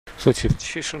Słuchajcie, w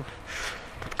dzisiejszym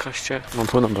podcaście mam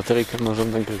pełną bateryjkę,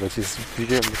 możemy nagrywać.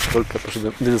 Widziałem szkolkę,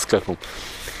 poszedłem do sklepu.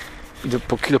 Idę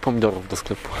po kilo pomidorów do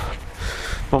sklepu.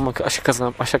 Mama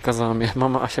Asia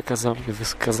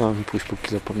kazała mi pójść po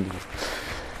kilo pomidorów.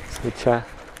 Słuchajcie,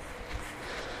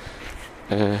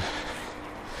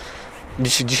 w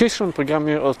dzisiejszym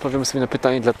programie odpowiemy sobie na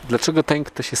pytanie, dlaczego ten,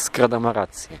 kto się skrada, ma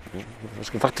rację.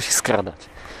 Dlaczego warto się skradać.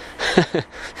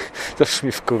 Zawsze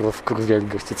mnie wkurwiali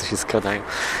goście, co się skradają.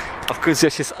 A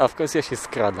w końcu ja się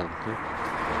skradam. Nie?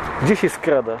 Gdzie się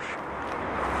skradasz?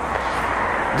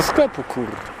 Do sklepu,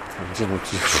 kurwa.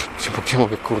 Gdzie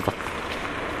mogę, kurwa?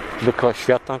 Dookoła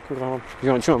świata, kurwa.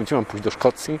 Gdzie mam pójść? Do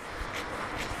Szkocji?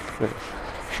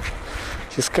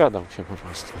 Się skradam się po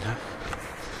prostu, nie?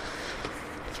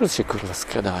 Wszyscy się, kurwa,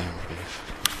 skradają, wiesz.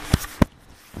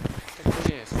 Tak to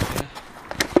nie jest, nie?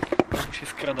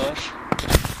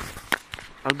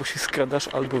 Albo się skradasz,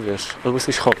 albo wiesz, albo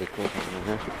jesteś chory, kurwa,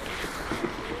 nie?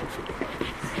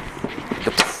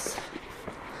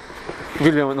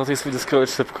 Uwielbiam na tej swojej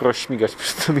deskoroleczce kurwa śmigać,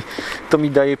 to mi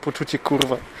daje poczucie,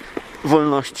 kurwa,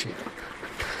 wolności.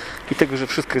 I tego, że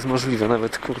wszystko jest możliwe,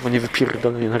 nawet, kurwa, nie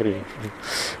wypierdolenie na ryj.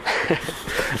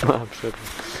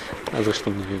 A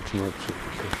zresztą nie wiem, czy ma przykład.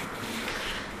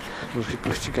 Może się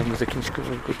pościgamy z jakimś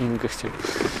innym gościem.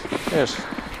 Wiesz,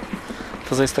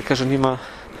 to jest taka, że nie ma...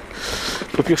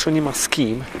 Po pierwsze nie ma z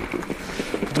kim,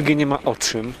 po drugie nie ma o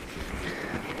czym.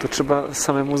 To trzeba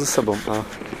samemu ze sobą,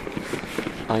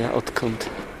 a ja odkąd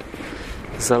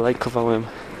zalajkowałem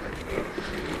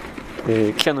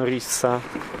Keanu Reevesa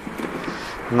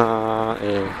na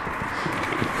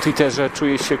Twitterze,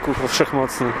 czuję się, kurwa,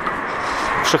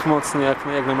 wszechmocny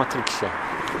jak na Matrixie.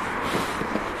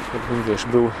 Jakbym, wiesz,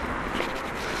 był...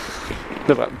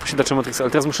 Dobra, posiadaczem Matrixa,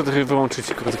 ale teraz muszę trochę wyłączyć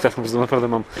dyktafon, bo naprawdę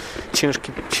mam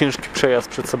ciężki przejazd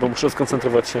przed sobą. Muszę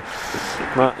skoncentrować się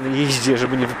na jeździe,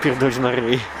 żeby nie wypierdolić na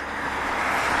ryj.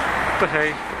 To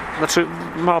hej. Znaczy,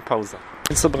 mała pauza.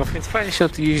 Więc fajnie się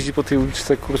jeździ po tej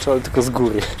uliczce, kurczę, ale tylko z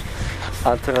góry.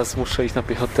 A teraz muszę iść na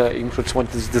piechotę i muszę trzymać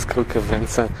deskorolkę w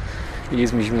ręce i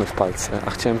jest mi zimno w palce. A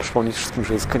chciałem przypomnieć wszystkim,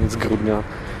 że jest koniec grudnia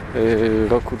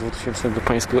roku 2000 do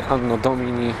pańskiego Anno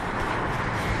Domini.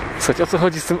 Słuchajcie, o co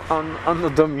chodzi z tym Anno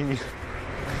Domini?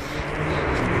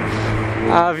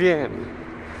 A wiem.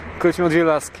 Koleś miał dwie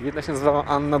laski. Jedna się nazywała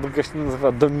Anna, druga się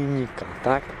nazywała Dominika,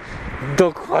 tak?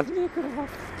 Dokładnie, kurwa.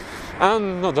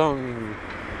 Anno Domini.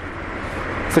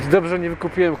 Słuchajcie, dobrze, że nie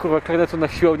wykupiłem, kurwa, karnetu na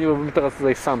siłownię, bo bym teraz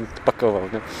tutaj sam pakował,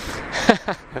 nie?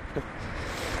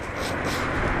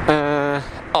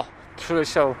 O,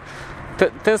 przyleciał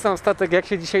ten sam statek, jak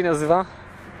się dzisiaj nazywa?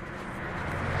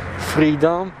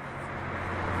 Freedom.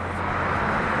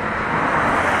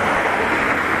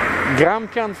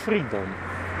 Grampian Freedom.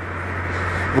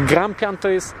 Bo Grampian to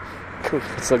jest...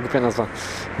 Kurwa, co głupia nazwa.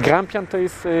 Grampian to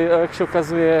jest, jak się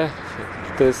okazuje,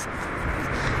 to jest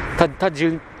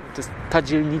ta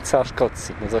dzielnica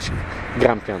Szkocji. Nazywa się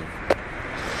Grampian.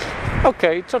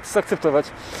 Okej, trzeba to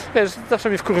zaakceptować. Wiesz, zawsze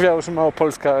mnie wkurwiało, że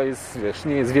Małopolska jest, wiesz,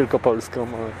 nie jest Wielkopolską,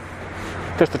 ale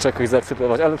też to trzeba jakoś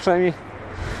zaakceptować, ale przynajmniej,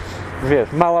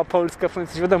 wiesz, Mała Polska,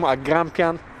 przynajmniej coś wiadomo, a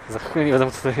Grampian, za chwilę nie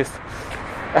wiadomo, co to jest.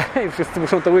 Ej, wszyscy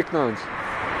muszą to łyknąć.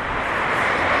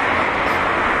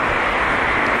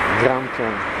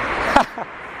 Grampian.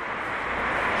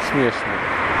 Śmieszne.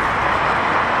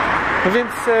 No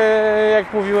więc,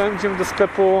 jak mówiłem, idziemy do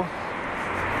sklepu.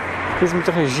 Jest mi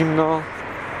trochę zimno.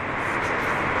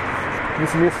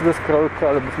 Więc nie jest deskorolka,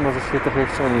 ale być może się trochę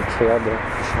jeszcze na niej przejadę.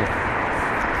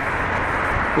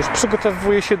 Już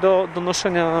przygotowuję się do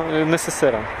noszenia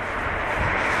nesesera.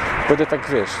 Będę tak,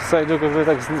 wiesz, będę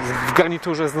tak w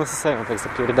garniturze z neseserem tak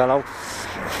zapierdalał.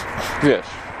 Wiesz,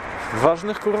 w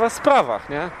ważnych, kurwa, sprawach,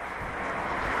 nie?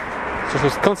 Trzeba się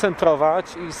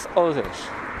skoncentrować i wiesz,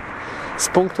 z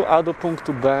punktu A do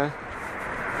punktu B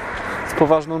z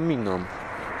poważną miną.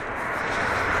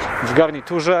 W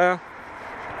garniturze,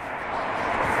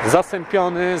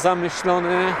 zasępiony,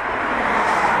 zamyślony,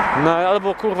 no,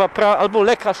 albo, kurwa, albo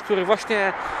lekarz, który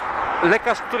właśnie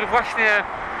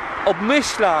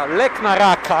obmyśla lek na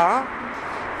raka,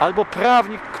 albo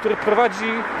prawnik, który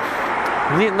prowadzi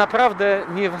naprawdę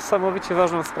niesamowicie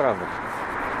ważną sprawę.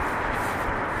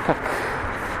 Tak.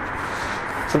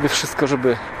 Zrobię wszystko,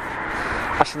 żeby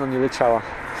Asia na mnie leciała.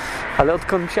 Ale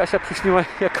odkąd mi się Asia przyśniła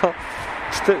jako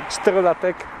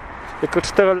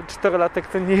czterolatek,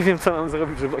 to nie wiem, co mam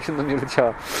zrobić, żeby Asia na mnie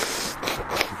leciała.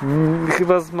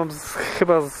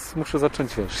 Chyba muszę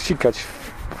zacząć, wiesz, sikać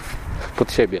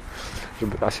pod siebie,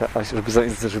 żeby Asia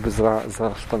żeby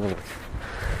zaszpanować.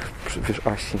 Wiesz,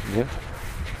 Asi, nie?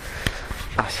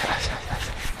 Asia.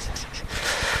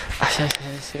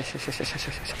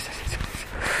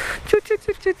 Ciu,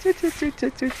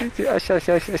 Asia,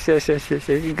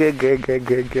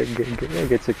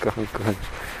 ja cię kocham.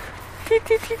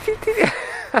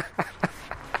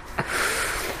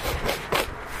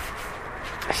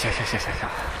 Asia.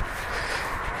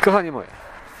 Kochanie moje.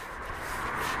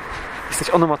 Jesteś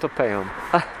onomatopeją.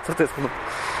 Co to jest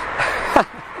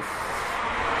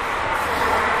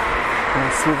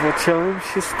słowo ciałem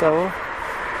się stało.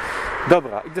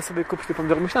 Dobra, idę sobie kupić te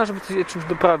pomidory. Myślałem, żeby coś czymś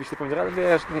doprawić te pomidory, ale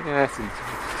wiesz,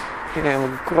 nie,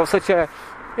 kurwa, słuchajcie,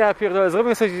 ja pierdolę,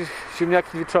 zrobię sobie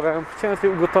ziemniaki wieczorem, chciałem sobie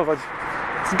ugotować,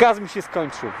 gaz mi się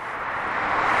skończył.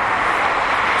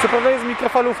 Co prawda jest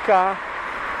mikrofalówka,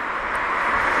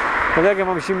 ale jak ja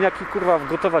mam ziemniaki, kurwa,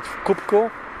 gotować w kubku,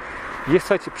 jest,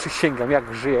 słuchajcie, przysięgam,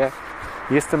 jak żyję.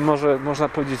 Jestem może, można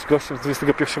powiedzieć, gościem z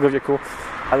XXI wieku,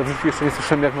 ale w życiu jeszcze nie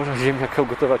słyszałem, jak można ziemniaka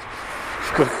ugotować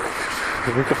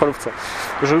w mikrofalówce.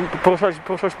 Że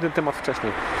poruszaliśmy ten temat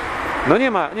wcześniej. No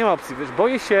nie ma opcji, wiesz,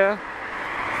 boję się,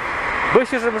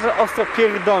 że może ostro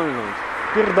pierdolnąć.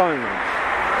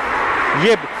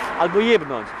 Albo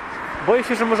jebnąć. Boję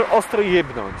się, że może ostro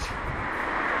jebnąć.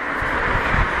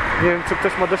 Nie wiem, czy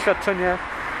ktoś ma doświadczenie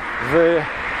w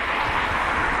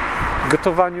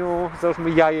gotowaniu,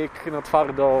 załóżmy, jajek na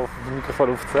twardo w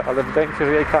mikrofalówce, ale wydaje mi się,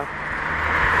 że jajka...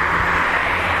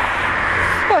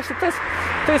 Właśnie,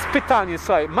 to jest pytanie,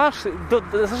 słuchaj,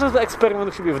 zacznij do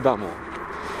eksperymentu siebie w domu.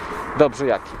 Dobrze,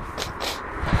 jaki?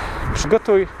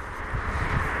 Przygotuj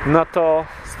na to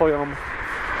swoją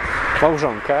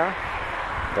małżonkę.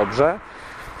 Dobrze.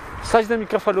 Wsadź do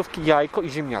mikrofalówki jajko i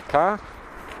ziemniaka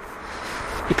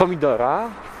i pomidora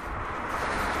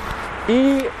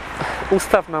i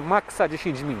ustaw na maksa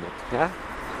 10 minut, nie?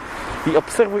 I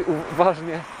obserwuj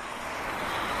uważnie,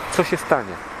 co się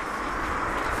stanie.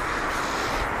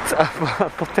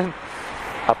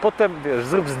 A potem, wiesz,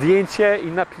 zrób zdjęcie i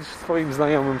napisz swoim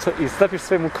znajomym, napisz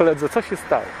swojemu koledze, co się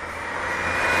stało.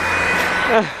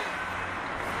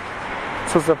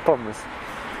 Co za pomysł.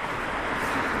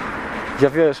 Ja,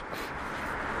 wiesz,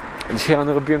 dzisiaj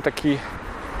rano robiłem taki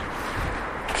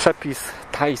przepis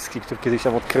tajski, który kiedyś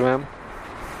tam odkryłem.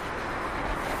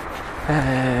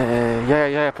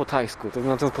 Jaja po tajsku. To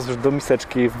na ten sposób, że do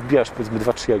miseczki wbijasz, powiedzmy,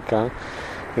 2-3 jajka,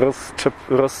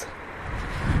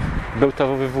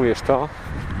 bełtawowywujesz to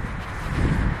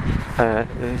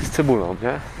z cebulą,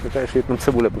 nie? Dodajesz jedną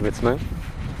cebulę, powiedzmy,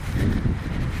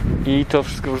 i to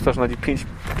wszystko wrzucasz na 5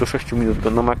 do 6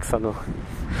 minut na maksa do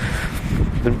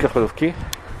mikrofalówki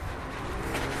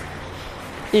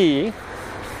i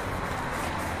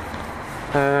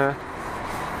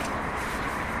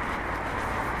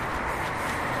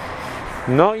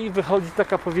no i wychodzi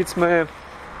taka, powiedzmy,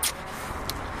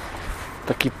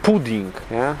 taki pudding,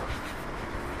 nie?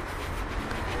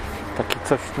 Taki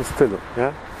coś w tym stylu,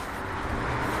 nie?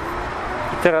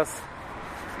 I teraz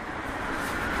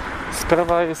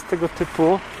sprawa jest tego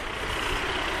typu,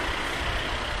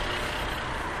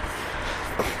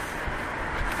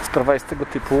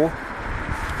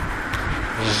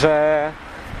 że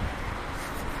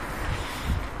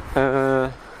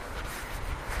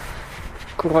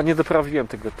kurwa, nie doprawiłem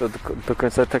tego do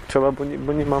końca tak trzeba,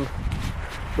 bo nie mam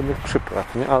żadnych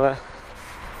przypraw, nie? Ale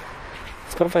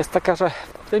sprawa jest taka, że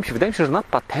wydaje mi się, że na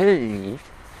patelni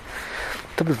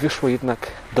to by wyszło jednak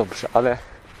dobrze, ale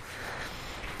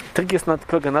trik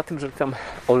polega na tym, że tam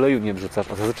oleju nie wrzucasz,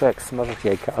 a zazwyczaj jak smażysz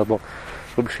jajka albo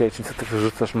robisz jajecznicę, to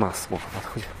wrzucasz masło.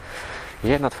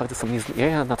 Jaja na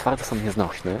twarde są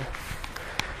nieznośne,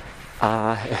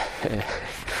 a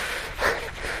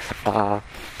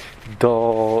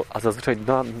zazwyczaj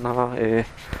na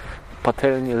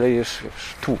patelnię lejesz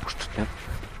tłuszcz, nie?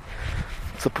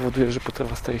 Co powoduje, że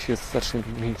potrawa staje się znacznie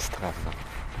mniej strawna.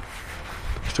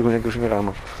 Szczególnie jak już nie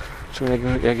rano.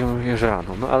 Szczególnie jak ją jesz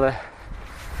rano. No ale...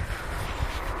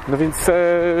 No więc...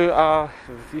 A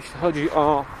jeśli chodzi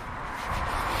o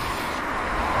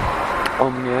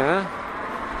mnie,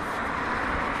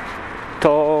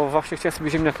 to właśnie chciałem sobie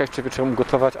ziemniaka jeszcze wieczorem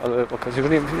gotować, ale w okazji, że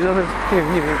nie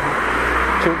wiem.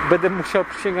 Czy będę musiał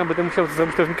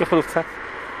zrobić to w mikrofalówce,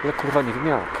 ale kurwa nie wiem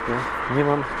jak, nie? Nie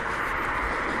mam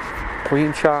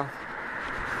pojęcia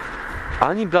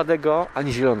ani bladego,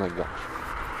 ani zielonego.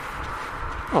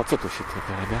 O, co tu się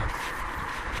pojawia?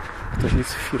 Ktoś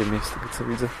jest w firmie, z tego co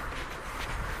widzę.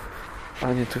 A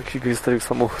nie, tu jakiś zostawił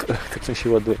samochód elektryczny, się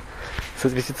ładuje.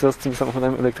 Wiecie co, z tymi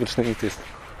samochodami elektrycznymi to jest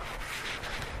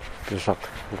żart,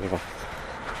 kurwa.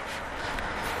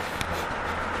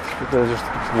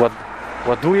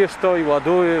 Ładujesz to i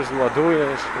ładujesz.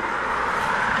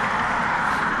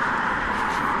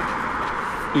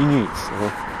 I nic. No.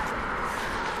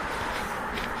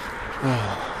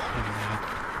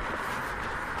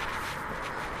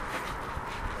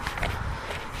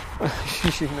 Nie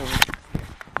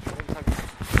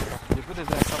będę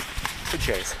wracał. Co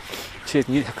dzisiaj jest? Dzisiaj,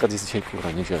 nie, akurat jest dzisiaj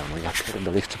kurwa niedziela, no ja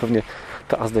pierdolę. Jeszcze pewnie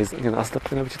ta Azda jest, nie no, Azda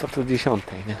powinna być to 10,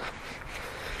 nie?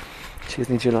 Dzisiaj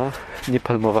jest niedziela, nie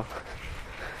palmowa.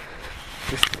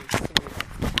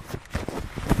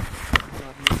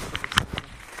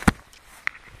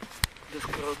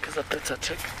 Deskorolkę za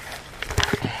plecaczek.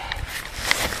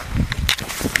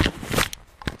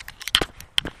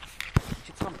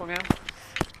 Co wam powiem?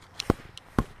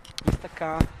 Jest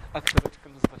taka aktoreczka,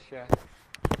 nazywa się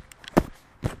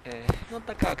no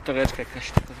taka aktoreczka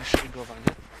jakaś taka wyszrygowa,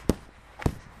 nie?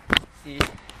 I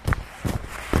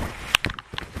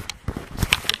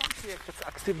jak tacy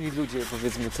aktywni ludzie,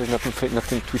 powiedzmy, coś na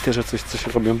tym Twitterze coś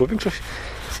robią, bo większość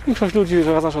ludzi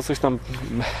zaznacza coś tam,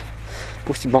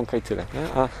 puści bąka i tyle,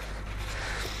 nie? A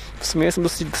w sumie jestem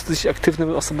dosyć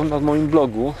aktywną osobą na moim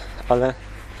blogu, ale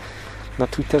na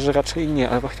Twitterze raczej nie,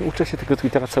 ale właśnie uczę się tego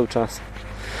Twittera cały czas.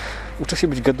 Uczę się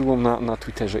być gadułą na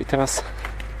Twitterze i teraz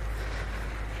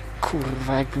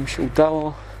kurwa, jakby mi się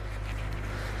udało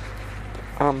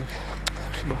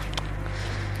chyba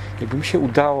jakby mi się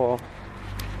udało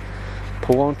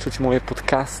połączyć moje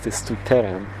podcasty z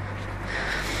Twitterem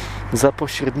za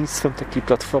pośrednictwem takiej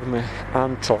platformy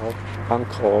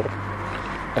Anchor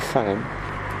FM.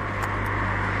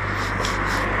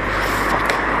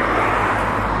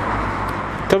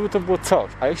 To by to było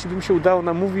coś. A jeśli by mi się udało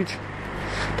namówić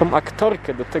tą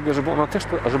aktorkę do tego, żeby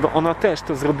ona też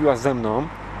to zrobiła ze mną,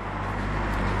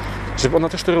 to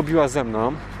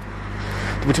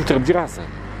będziemy to robić razem.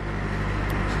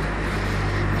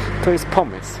 To jest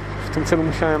pomysł. W tym celu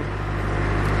musiałem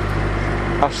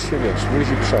aż się,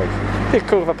 wyjść i przejść. I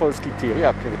kurwa polski tir,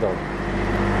 ja pierdolę.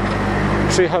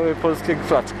 Przyjechały polskie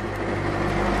flaczki.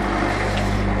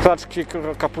 Flaczki,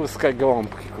 kurwa, kapustka i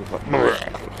gołąbki, kurwa.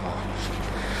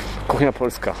 Kuchnia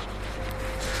polska.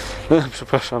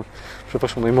 Przepraszam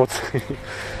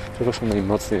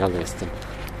najmocniej, ale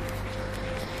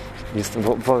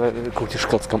wolę kuchnię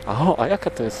szkocką. A jaka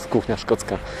to jest kuchnia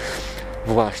szkocka?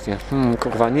 Właśnie,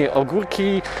 kurwa, nie,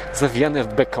 ogórki zawijane w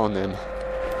bekonem.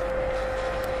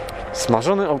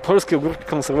 Smażone polskie ogórki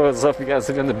konserwowe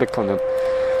zawijane bekonem.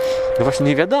 No właśnie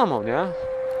nie wiadomo, nie?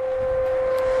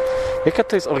 Jaka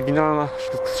to jest oryginalna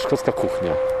szkocka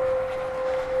kuchnia?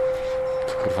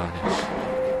 Kurwa,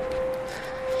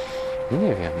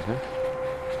 nie wiem, nie?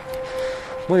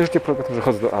 Moje życie polega na tym, że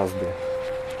chodzę do Azdy.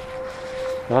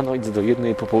 Rano idę do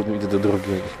jednej, po południu idę do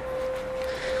drugiej.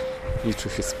 I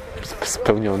czuję się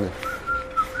spełniony.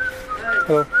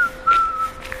 Hello.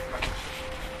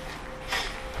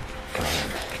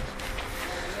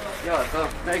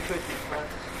 Merry Christmas.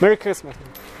 Merry Christmas.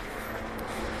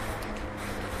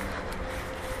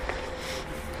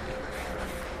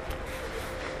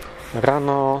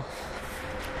 Rano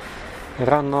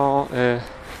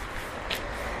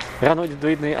idę do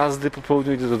jednej Azdy, po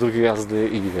południu idę do drugiej Azdy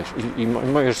i wiesz, i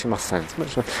moje życie ma sens.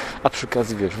 A przy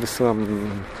okazji, wiesz, wysyłam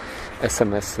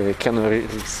SMS-y, Keanu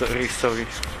Reevesowi.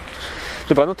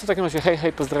 Dobra, no to w takim razie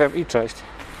hej, pozdrawiam i cześć.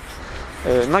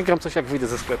 Nagram coś, jak wyjdę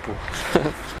ze sklepu.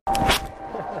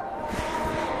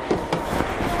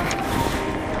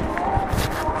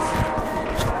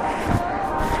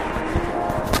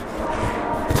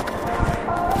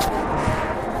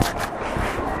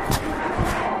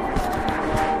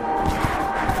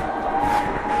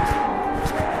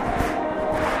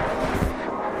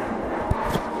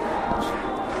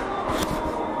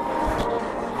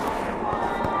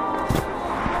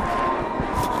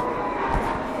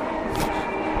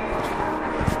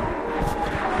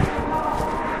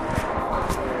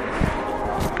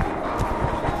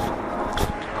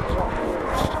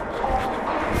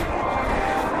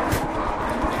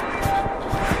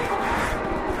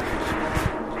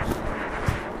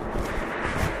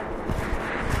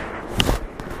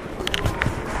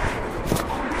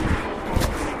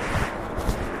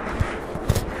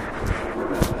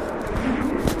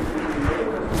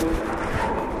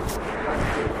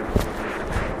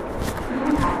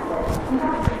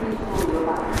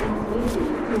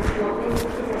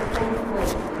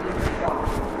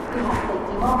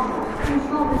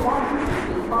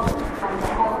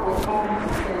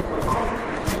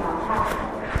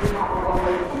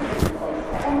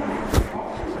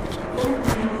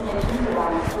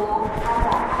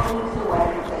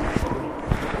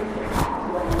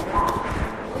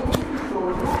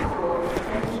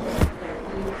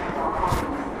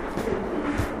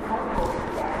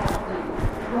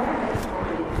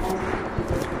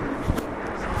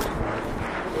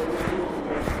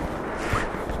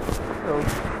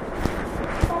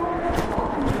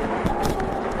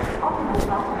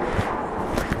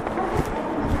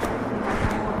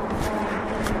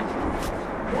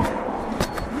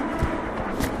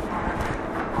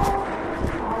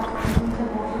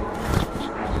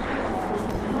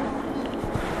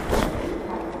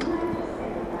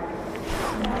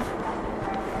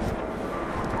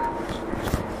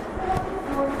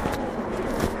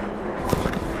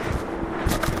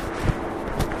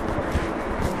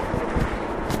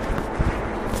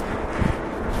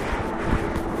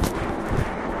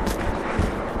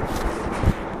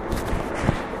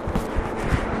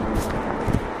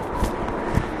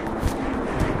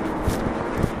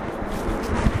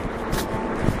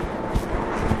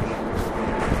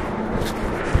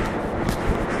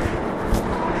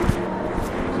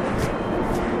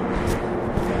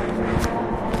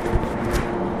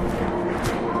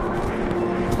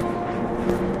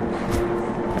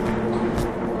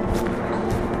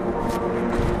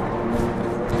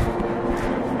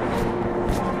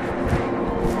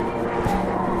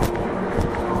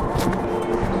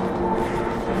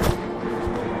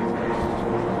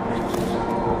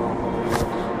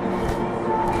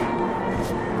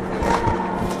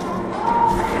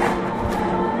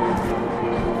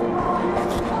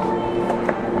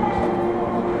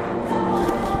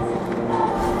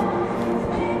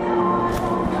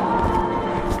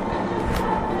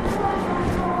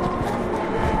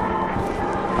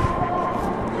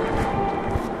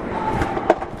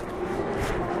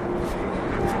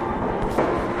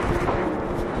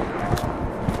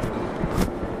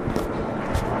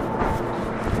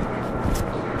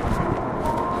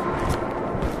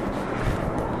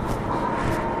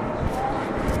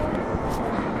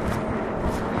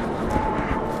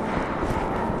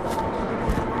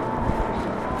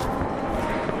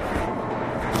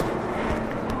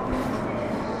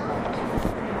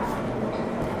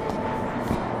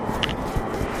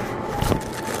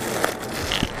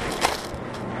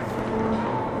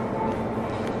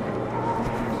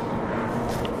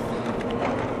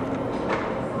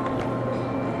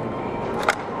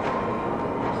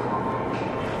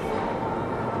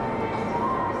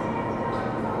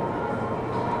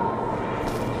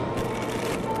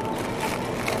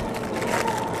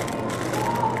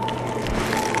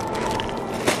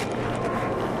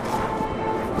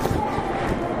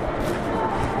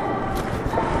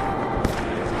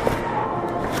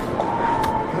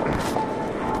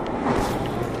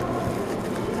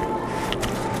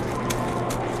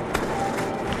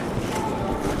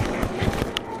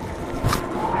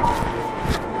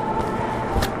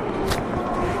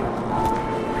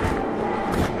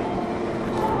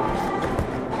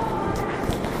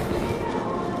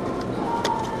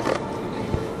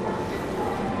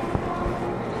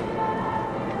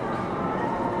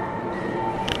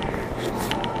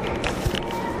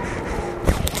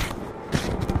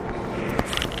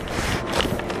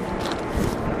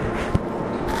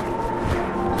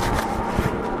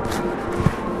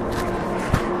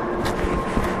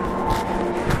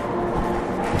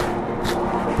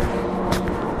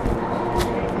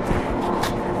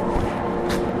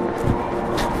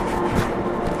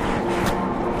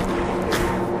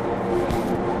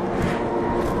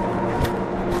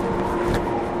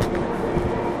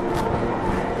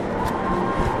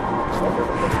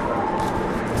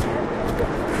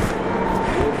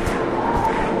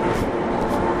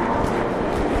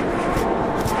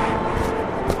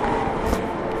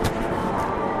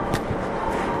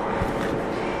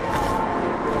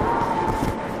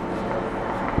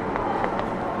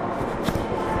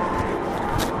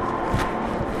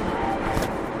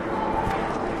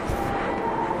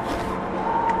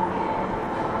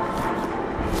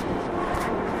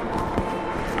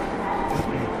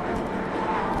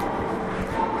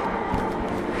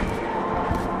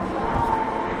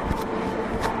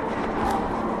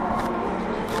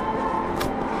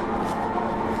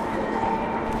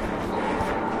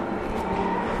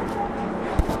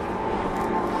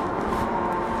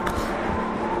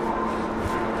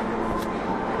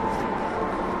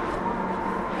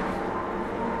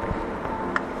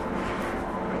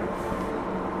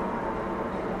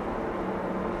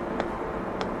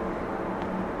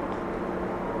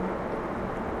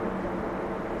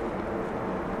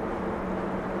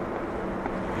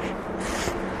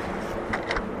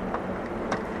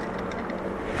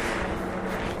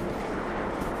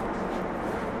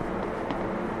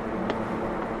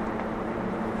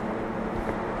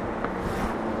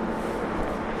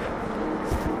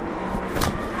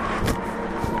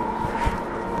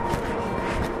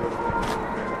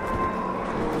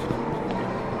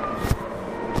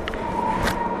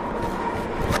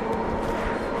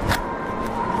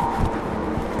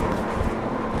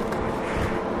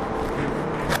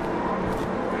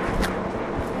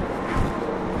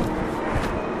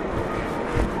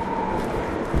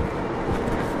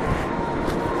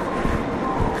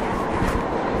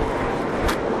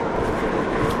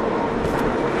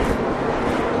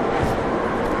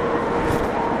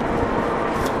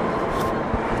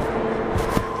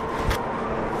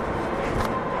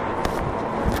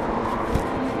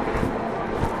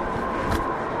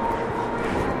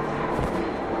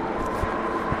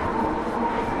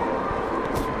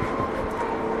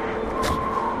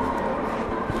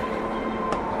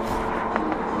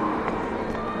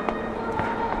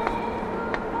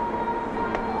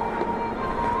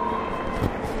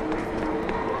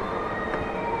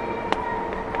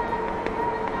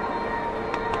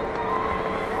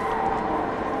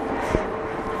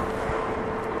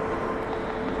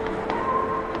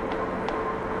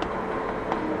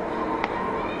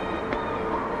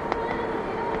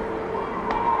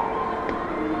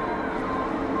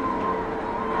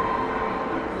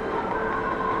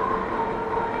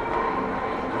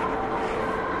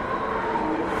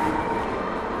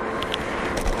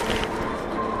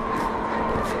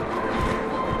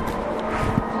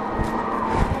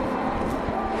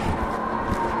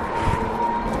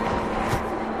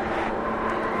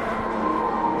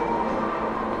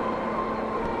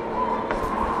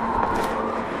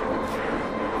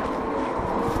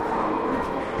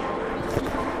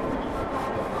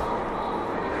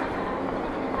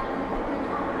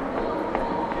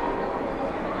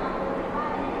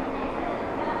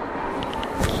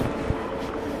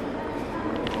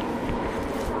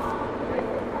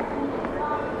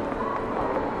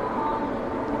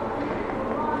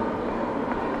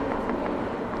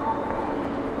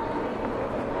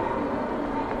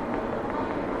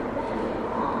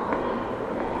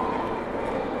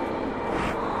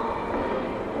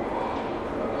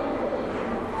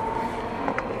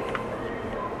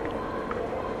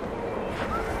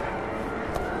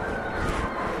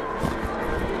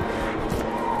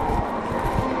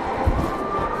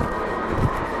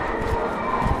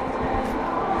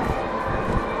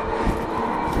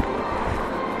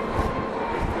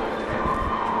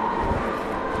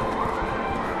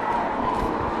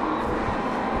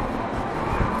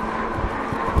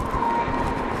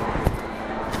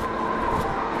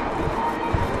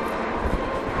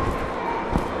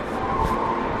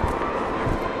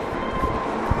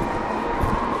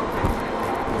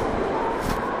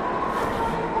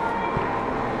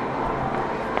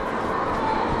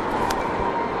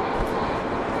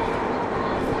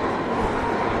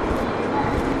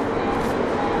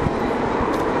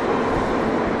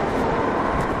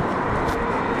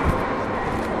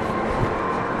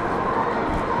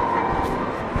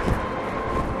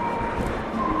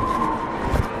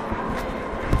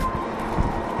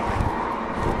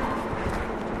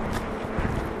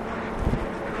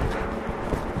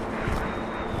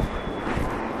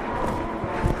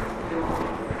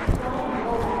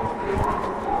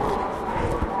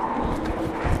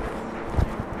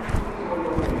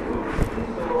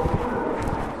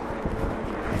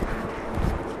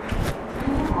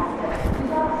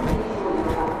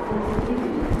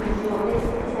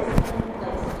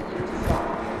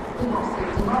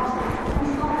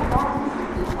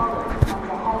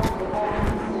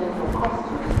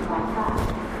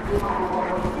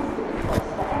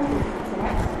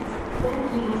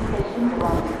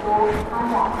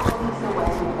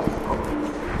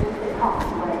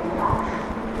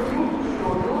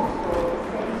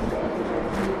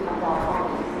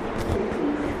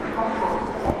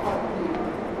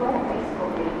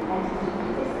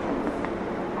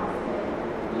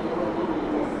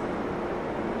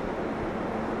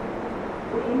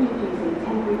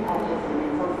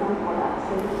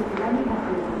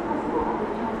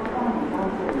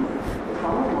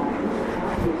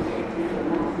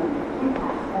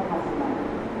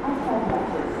 As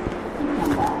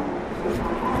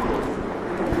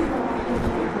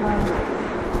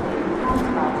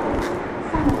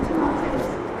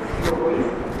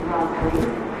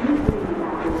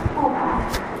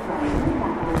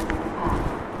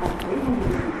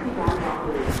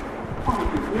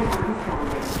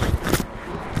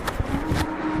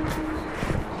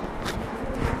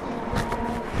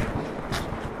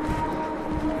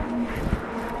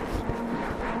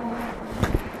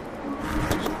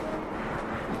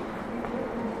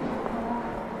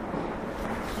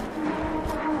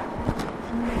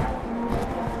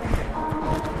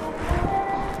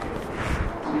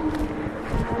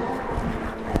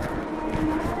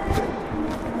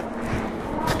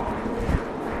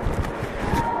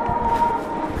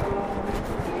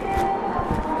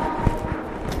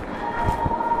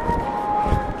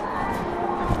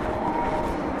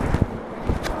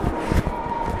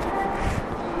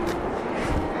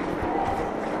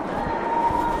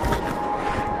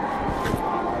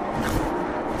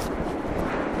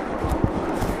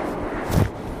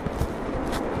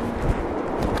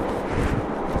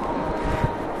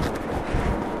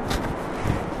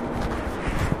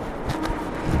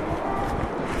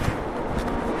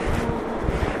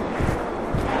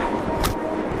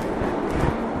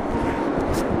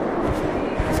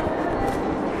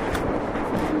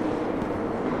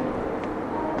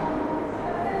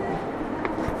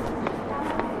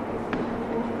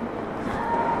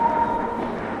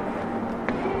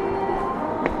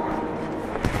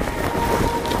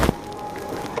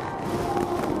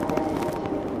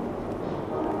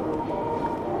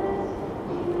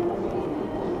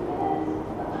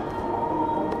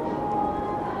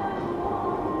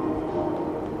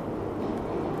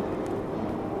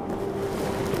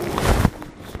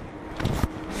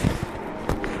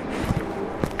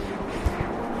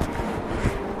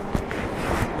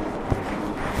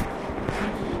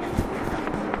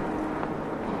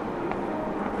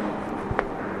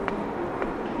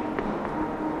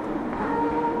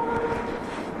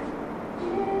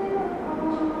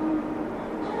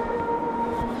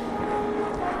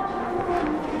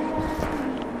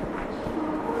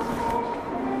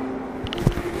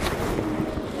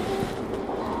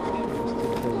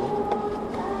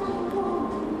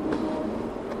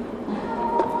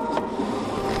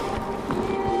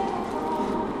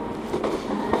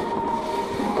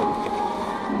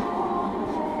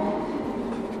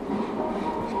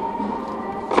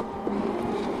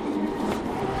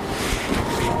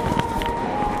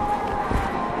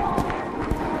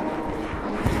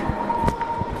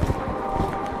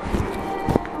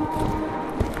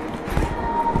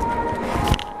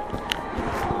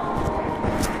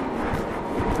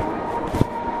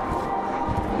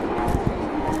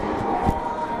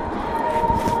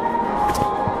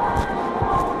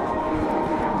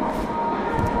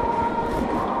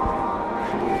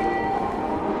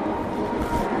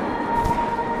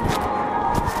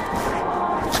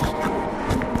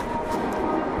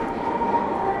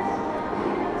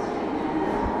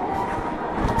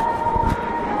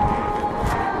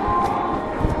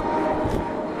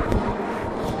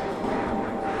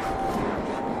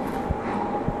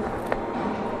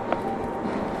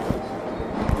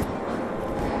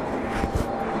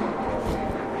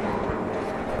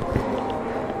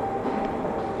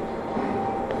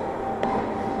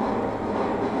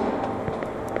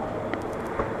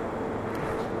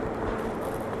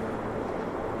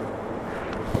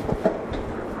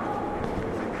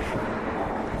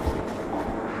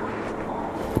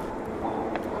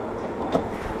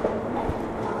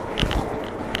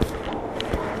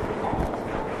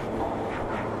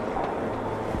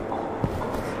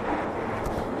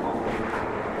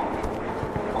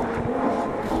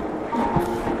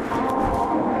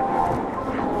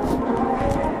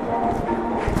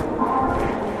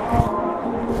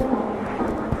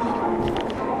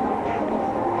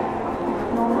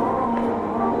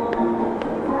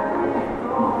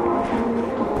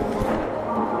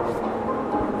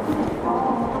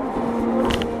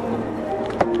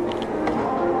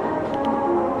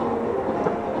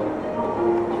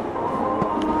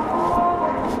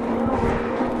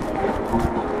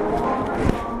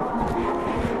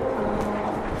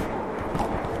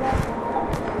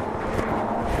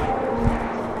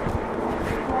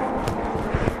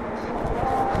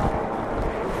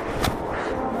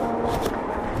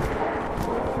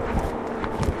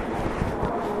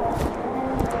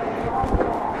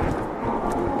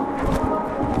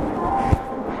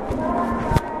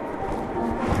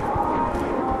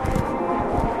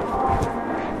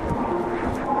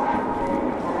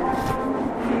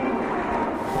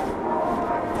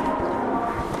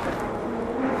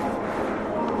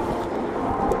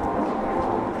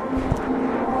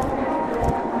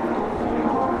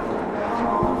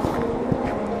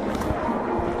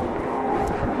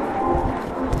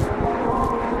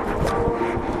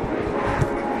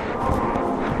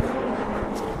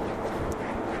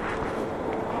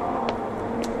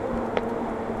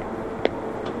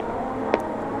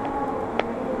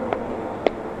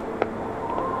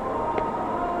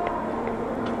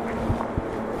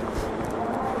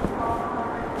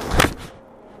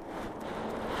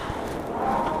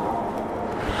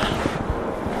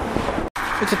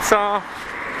Wiecie co?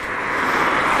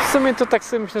 W sumie to tak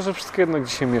sobie myślę, że wszystko jedno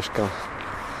gdzie się mieszka.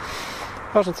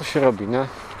 Ważne co się robi, nie?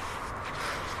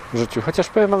 W życiu. Chociaż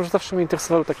powiem wam, że zawsze mnie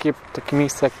interesowało takie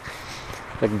miejsca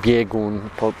jak Biegun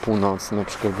północny na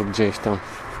przykład, bo gdzieś tam.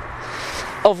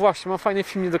 O właśnie, mam fajny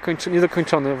film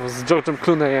niedokończony z George'em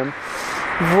Clooneyem.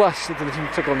 Właśnie ten film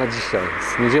czekał na dzisiaj.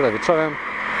 Jest niedziela wieczorem.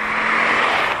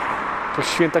 Po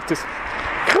świętach to jest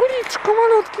króliczku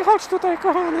malutki, chodź tutaj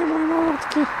kochany mój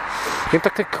malutki. Ja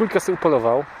tak królika sobie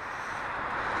upolował.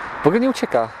 W ogóle nie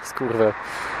ucieka, skurwę.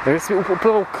 Ja sobie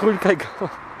upolował królika i go...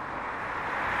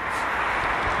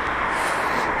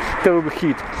 To byłby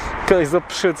hit. Koleś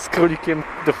przyszedł z królikiem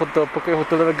do pokoju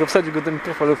hotelowego, wsadził go do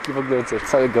mikrofalówki, w ogóle coś,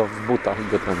 całego w butach i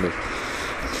go tam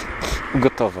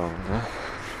ugotował, nie?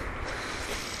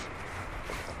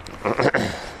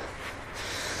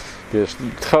 Wiesz,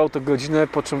 trwało to godzinę,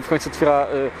 po czym w końcu otwiera,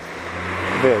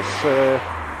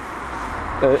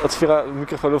 otwiera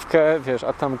mikrofalówkę, wiesz,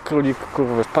 a tam królik,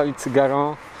 kurwa, wiesz, pali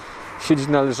cygarą, siedzi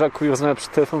na leżaku i rozmawia przy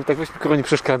telefonie, tak weź mi, kurwa, nie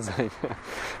przeszkadzaj.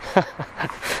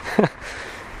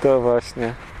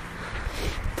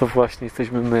 To właśnie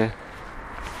jesteśmy my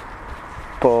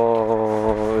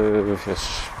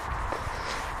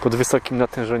pod wysokim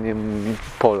natężeniem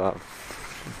pola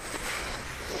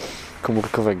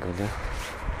komórkowego, nie?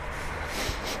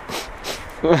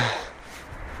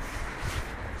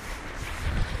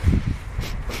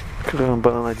 Kurwa,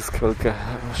 banana i deskorolkę.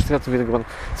 Ja tu jednego banana.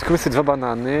 Skupię sobie 2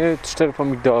 banany, 4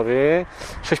 pomidory,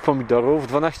 6 pomidorów,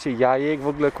 12 jajek, w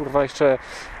ogóle kurwa jeszcze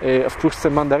w puszce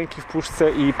mandarynki w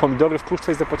puszce i pomidory w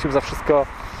puszce i zapłaciłem za wszystko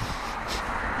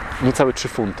niecałe 3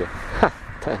 funty. Ha,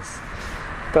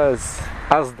 to jest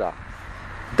azda.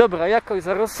 Dobra jakość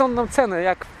za rozsądną cenę,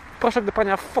 jak proszek do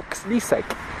pana Fox Lisek.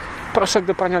 Proszek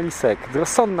do pana Lisek.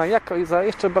 Rozsądna jakość za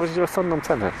jeszcze bardziej rozsądną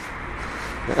cenę.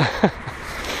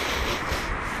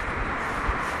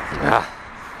 Ah.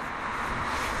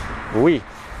 Oui.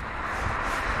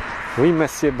 Oui,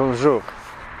 monsieur, bonjour.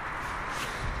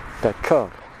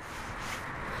 D'accord.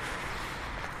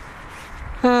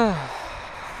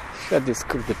 Świat jest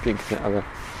kurde piękny, ale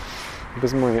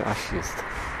bez mojej Asi jest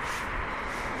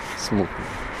smutny.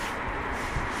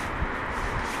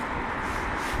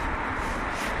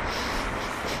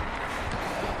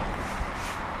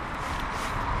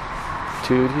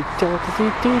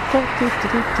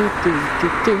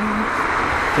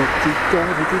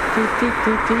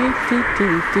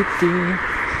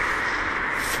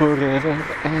 Forever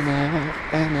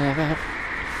and ever.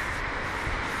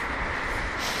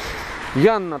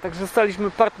 Joanna, także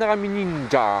zostaliśmy partnerami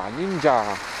ninja.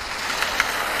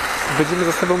 Będziemy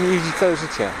ze sobą jeździć całe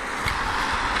życie.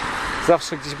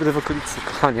 Zawsze gdzieś będę w okolicy,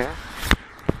 kochanie.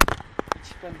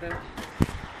 Dziś będę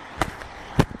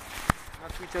na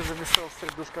Twitterze wysłał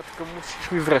serduszka, tylko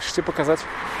musisz mi wreszcie pokazać,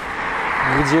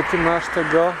 gdzie ty masz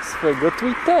tego swojego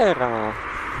Twittera.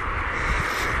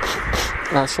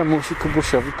 Asia musi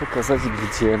Kubusiowi pokazać,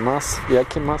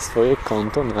 jakie ma swoje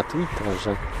konto na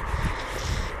Twitterze.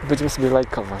 Będziemy sobie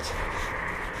lajkować.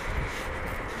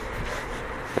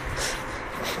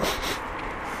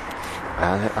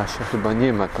 Ale Asia chyba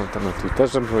nie ma konta na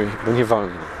Twitterze, bo nie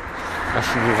wolno.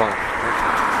 Asi nie wolno.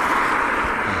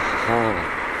 Aha.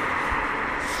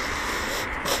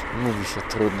 Mówi się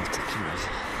trudno w takim razie.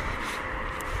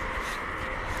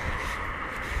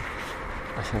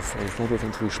 Asia sobie znajdę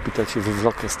ten twój szpital, cię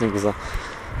wywlokę z niego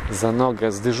za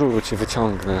nogę, z dyżuru cię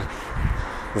wyciągnę.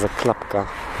 Za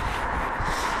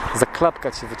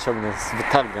klapka cię wyciągnę,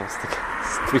 wytargam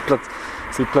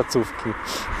z tej placówki.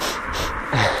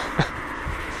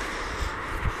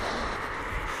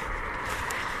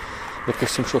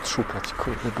 Jakoś się muszę odszukać,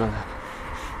 kurde bele.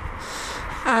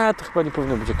 A to chyba nie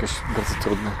powinno być jakoś bardzo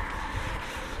trudne.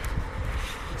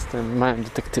 Jestem małym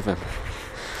detektywem.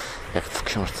 Jak w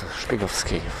książce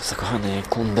szpiegowskiej. Zakochany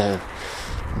kundel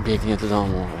biegnie do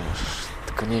domu, wiesz,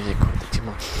 tylko nie wie, kurde, gdzie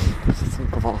ma co mi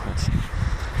powąchać.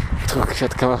 Tylko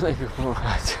kwiatka ma najpierw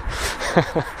powąchać.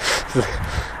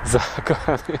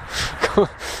 Zakochany.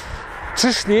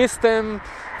 Czyż nie jestem,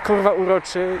 kurwa,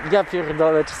 uroczy? Ja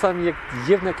pierdolę. Czasami jak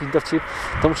jedno jakiś dowcip,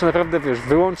 to muszę naprawdę, wiesz,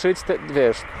 wyłączyć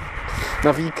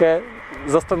nawijkę,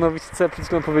 zastanowić, co ja przed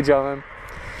chwilą powiedziałem.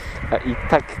 I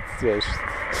tak, wiesz...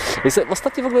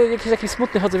 Ostatnio w ogóle jakiś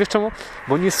smutny chodzę, wiesz czemu?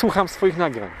 Bo nie słucham swoich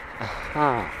nagrań.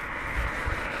 Aha.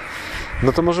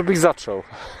 No to może byś zaczął.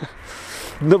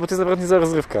 No bo to jest naprawdę niezła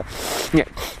rozrywka. Nie,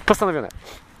 postanowione.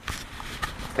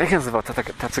 Jak się nazywa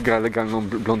ta co gra legalną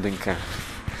blondynkę?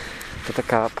 To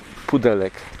taka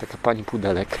Pudelek, taka pani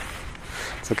Pudelek.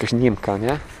 To jakaś Niemka,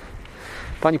 nie?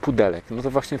 Pani Pudelek. No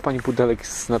to właśnie pani Pudelek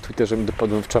na Twitterze mi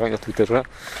dopadłem wczoraj na Twitterze.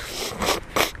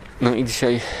 No i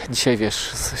dzisiaj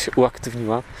wiesz, się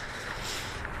uaktywniła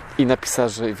i napisała,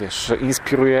 że wiesz, że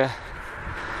inspiruje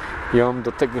ją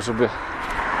do tego, żeby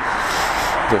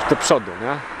wiesz, do przodu,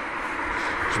 nie?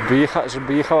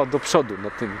 Żeby jechała do przodu na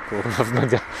tym, kurwa,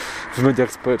 w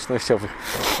mediach społecznościowych.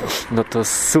 No to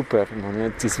super, no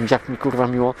nie? Jak mi kurwa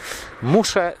miło.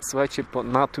 Muszę, słuchajcie,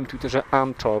 na tym Twitterze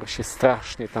Anchor się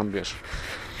strasznie tam, wiesz,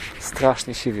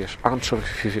 Anchor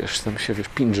się, wiesz, tam się, wiesz,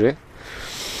 pindży.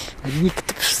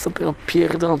 Nikt sobie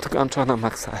pierdolą tego Anchora na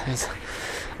maksa, więc,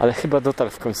 ale chyba dotarł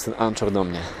w końcu ten Anchor do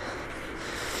mnie.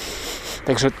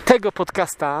 Także tego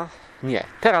podcasta nie.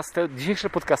 Teraz te dzisiejsze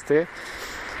podcasty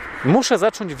muszę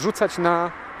zacząć wrzucać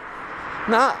na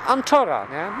Anchora,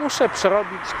 nie? Muszę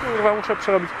przerobić.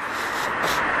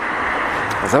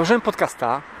 Założyłem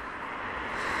podcasta,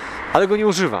 ale go nie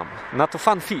używam. Na to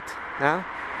FanFit, nie?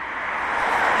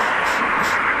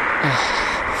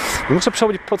 Muszę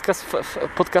przerobić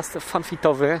podcast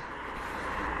fanfitowy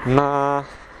na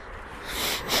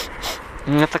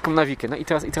taką nawikę. No i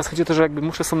teraz chodzi o to, że jakby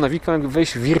muszę z tą nawiką jakby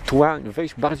wejść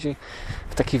bardziej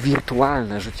w takie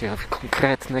wirtualne życie,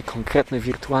 konkretne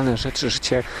wirtualne rzeczy,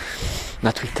 życie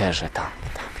na Twitterze. Tak,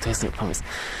 to jest dobry pomysł.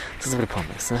 To jest dobry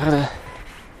pomysł. Naprawdę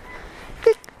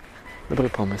dobry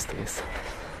pomysł to jest.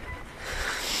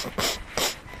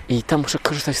 I tam muszę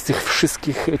korzystać z tych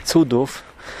wszystkich cudów.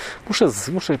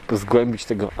 Muszę zgłębić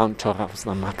tego Anchora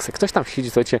na maksa. Ktoś tam siedzi,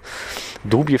 słuchajcie,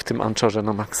 dłubie w tym Anchorze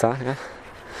na maksa, nie?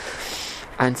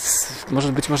 A więc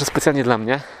być może specjalnie dla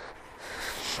mnie.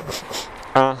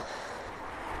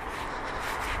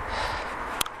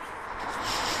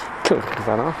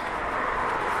 Kurwa, no.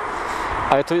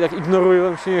 Ale to jak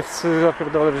ignoruję, się nie chcę,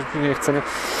 zapierdolę, że nie chcę, nie?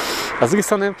 A z drugiej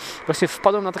strony właśnie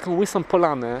wpadłem na taką łysą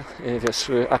polanę,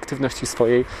 wiesz, aktywności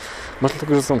swojej. Może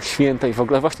dlatego, że są święta i w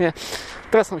ogóle właśnie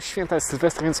teraz są święta, jest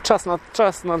Sylwester, więc czas na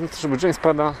to, żeby James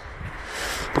Pada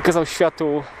pokazał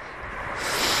światu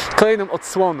kolejną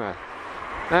odsłonę.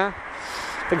 Nie?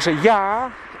 Także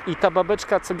ja i ta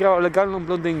babeczka, co grała legalną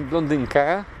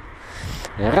blondynkę,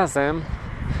 razem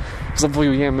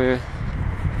zawojujemy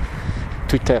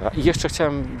Twittera. I jeszcze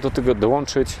chciałem do tego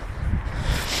dołączyć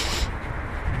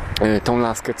tą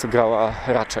laskę, co grała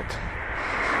Raczek.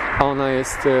 A ona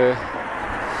jest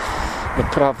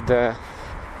naprawdę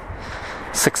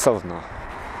seksowna.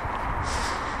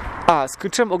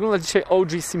 Skończyłem oglądać dzisiaj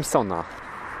O.J. Simpsona.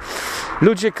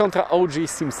 Ludzie kontra O.J.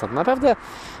 Simpson. Naprawdę,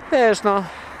 wiesz, no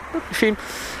film,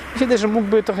 mi się wydaje, że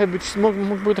mógłby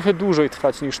trochę dłużej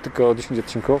trwać niż tylko 10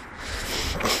 odcinków.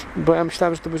 Bo ja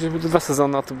myślałem, że to będzie 2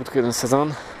 sezony, a to był tylko 1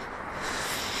 sezon.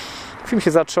 Film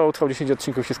się zaczął, trwał 10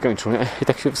 odcinków, się skończył, nie? I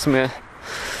tak się w sumie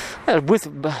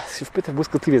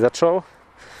błyskotliwie zaczął,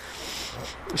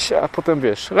 a potem,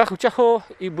 wiesz, rachu ciacho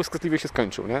i błyskotliwie się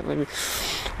skończył, nie? No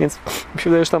więc mi się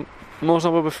wydaje, że tam można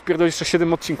byłoby wpierdolić jeszcze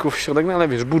 7 odcinków w środek, no ale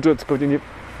wiesz, budżet pewnie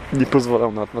nie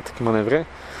pozwalał na takie manewry.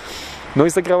 No i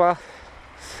zagrała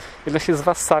jedna się z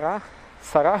was Sarah.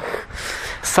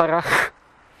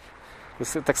 To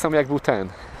jest tak samo jak był ten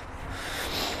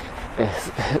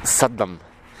Saddam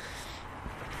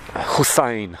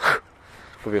Hussein.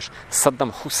 Powiesz,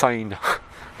 Saddam Hussein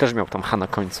też miał tam H na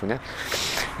końcu, nie?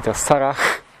 I teraz Sarah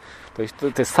to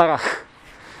jest Sarah.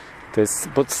 To jest,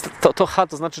 bo to H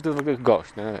to znaczy, że to jest w ogóle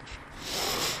gość, nie? Wiesz.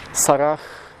 Sarah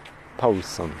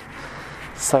Paulson,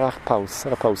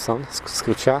 w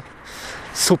skrócie.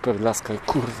 Super laska,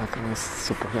 kurwa, to jest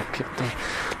super. Ja pierdolę.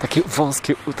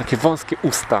 Takie wąskie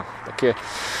usta, takie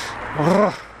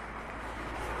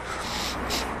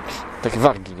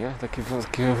wargi, nie? Takie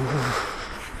wąskie.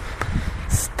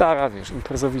 Stara, wiesz,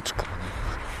 imprezowiczka.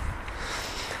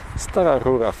 Stara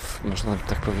rura, można by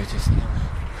tak powiedzieć, nie?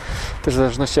 Też w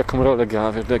zależności jaką rolę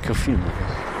gra, wiesz, do jakiego filmu.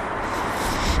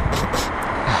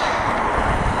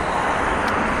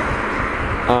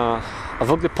 A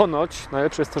w ogóle ponoć,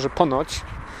 najlepsze jest to, że ponoć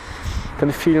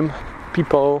ten film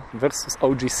People vs.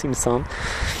 O.J. Simpson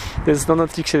to jest na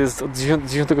Netflixie, jest od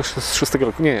 96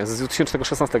 roku, nie, z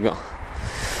 2016.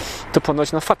 To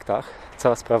ponoć na faktach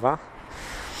cała sprawa,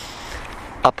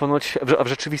 a ponoć w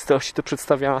rzeczywistości to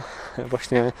przedstawia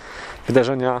właśnie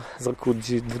wydarzenia z roku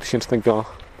 96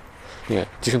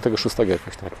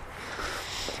 jakoś tak.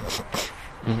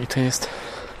 I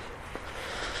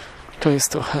to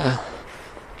jest trochę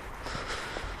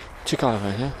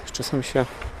ciekawe, nie? Czasami się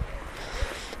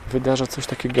wydarza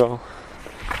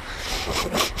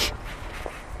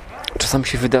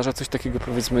coś takiego,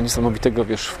 powiedzmy niesamowitego,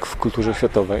 wiesz, w kulturze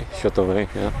światowej,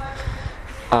 nie?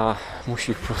 A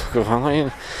musi, no i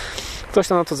ktoś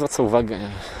tam na to zwraca uwagę, nie?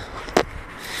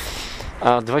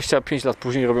 A 25 lat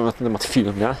później robią na ten temat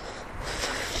film, nie?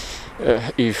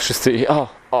 I wszyscy,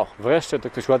 wreszcie to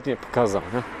ktoś ładnie pokazał,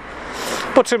 nie?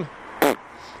 Po czym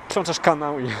przełączasz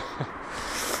kanał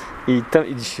i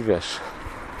dziś wiesz.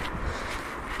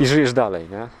 I żyjesz dalej,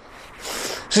 nie?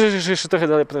 Żyjesz jeszcze trochę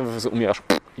dalej, potem umierasz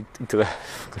i tyle.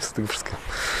 To jest tego wszystkiego.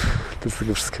 To jest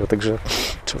tego wszystkiego. Także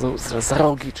trzeba za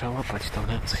rogi, trzeba łapać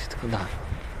to, nie? Co się tego da.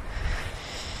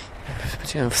 Jak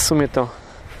powiedziałem, w sumie to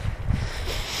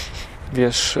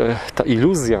wiesz, ta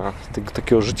iluzja tego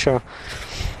takiego życia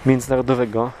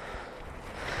międzynarodowego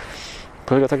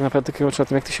polega tak naprawdę tylko na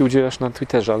tym, jak ty się udzielasz na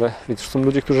Twitterze, ale wiesz, są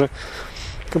ludzie, którzy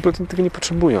kompletnie tego nie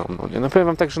potrzebują. No, nie? No powiem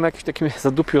wam tak, że na jakimś takim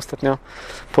zadupiu ostatnio,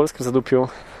 polskim zadupiu,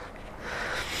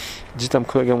 gdzie tam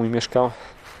kolega mój mieszkał,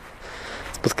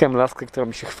 spotkałem laskę, która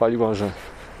mi się chwaliła, że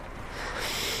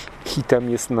hitem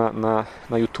jest na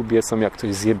YouTubie są jak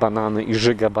ktoś zje banany i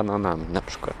żyga bananami na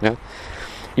przykład, nie?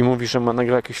 I mówi, że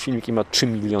nagrał jakiś filmik i ma 3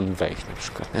 miliony wejść na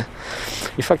przykład, nie?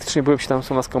 I faktycznie byłem się tam z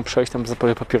tą laską przejść, tam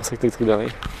zapalę papierosek i tak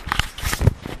dalej.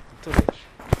 To wiesz,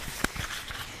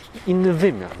 inny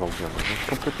wymiar w ogóle, nie?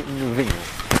 Kompletnie inny wymiar.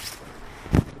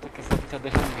 Taka zabita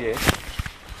dechami wieś.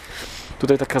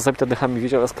 Tutaj taka zabita dechami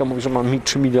wieś, a laska mówi, że ma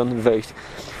 3 miliony wejść.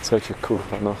 Słuchajcie,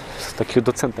 kurwa, no takiego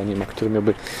docenta nie ma, który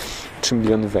miałby 3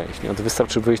 miliony wejść, nie? To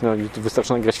wystarczy wyjść na YouTube,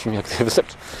 wystarczy nagrać film, jak to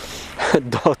wystarczy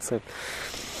docent.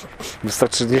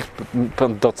 Wystarczy, niech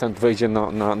pan docent wejdzie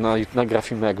nagra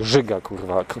film jak żyga,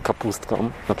 kurwa,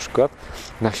 kapustką na przykład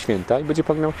na święta i będzie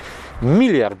pan miał 1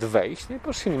 miliard wejść. Nie,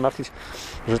 proszę się nie martwić,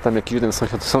 że tam jakiś jeden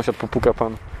sąsiad popuka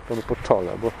panu po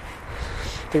czole, bo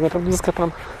tak naprawdę uzyska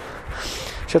pan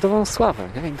światową sławę,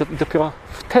 nie? I dopiero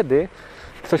wtedy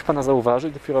ktoś pana zauważy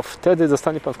i dopiero wtedy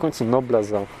dostanie pan w końcu Nobla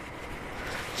za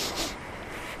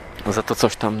to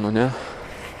coś tam, no nie?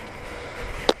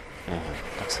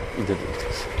 Tak sobie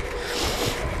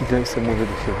idę i sobie mówię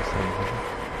do siebie sam.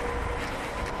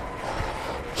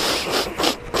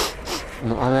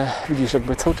 No ale widzisz,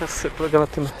 jakby cały czas polega na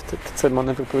tym, te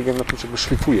manewry polegają na tym, że jakby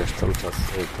szlifujesz cały czas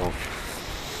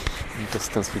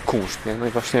ten swój kunszt, nie? No i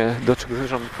właśnie do czego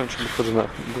zmierzam, w końcu wychodzę na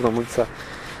górną ulicę,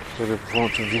 żeby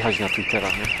wjechać na Twittera,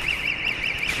 nie?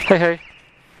 Hej, hej!